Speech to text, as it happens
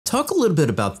Talk a little bit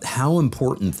about how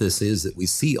important this is that we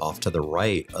see off to the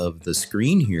right of the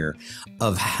screen here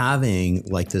of having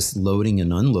like this loading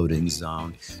and unloading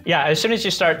zone. Yeah, as soon as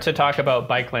you start to talk about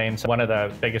bike lanes, one of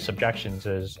the biggest objections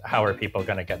is how are people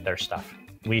going to get their stuff?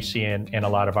 We see in a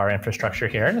lot of our infrastructure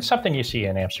here, and it's something you see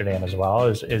in Amsterdam as well,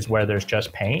 is where there's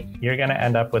just paint, you're going to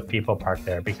end up with people parked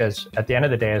there because at the end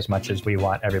of the day, as much as we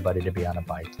want everybody to be on a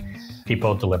bike,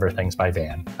 people deliver things by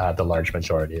van the large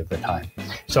majority of the time.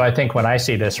 So I think when I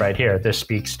see this right here, this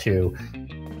speaks to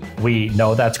we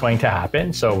know that's going to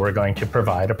happen, so we're going to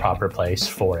provide a proper place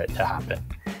for it to happen.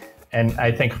 And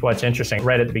I think what's interesting,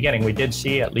 right at the beginning, we did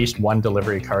see at least one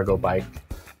delivery cargo bike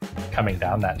coming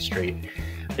down that street.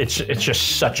 It's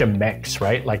just such a mix,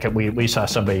 right? Like we saw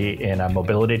somebody in a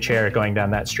mobility chair going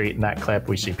down that street in that clip.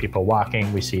 We see people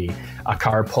walking, we see a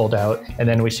car pulled out, and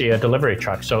then we see a delivery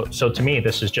truck. So to me,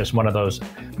 this is just one of those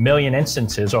million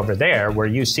instances over there where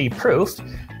you see proof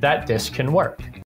that this can work.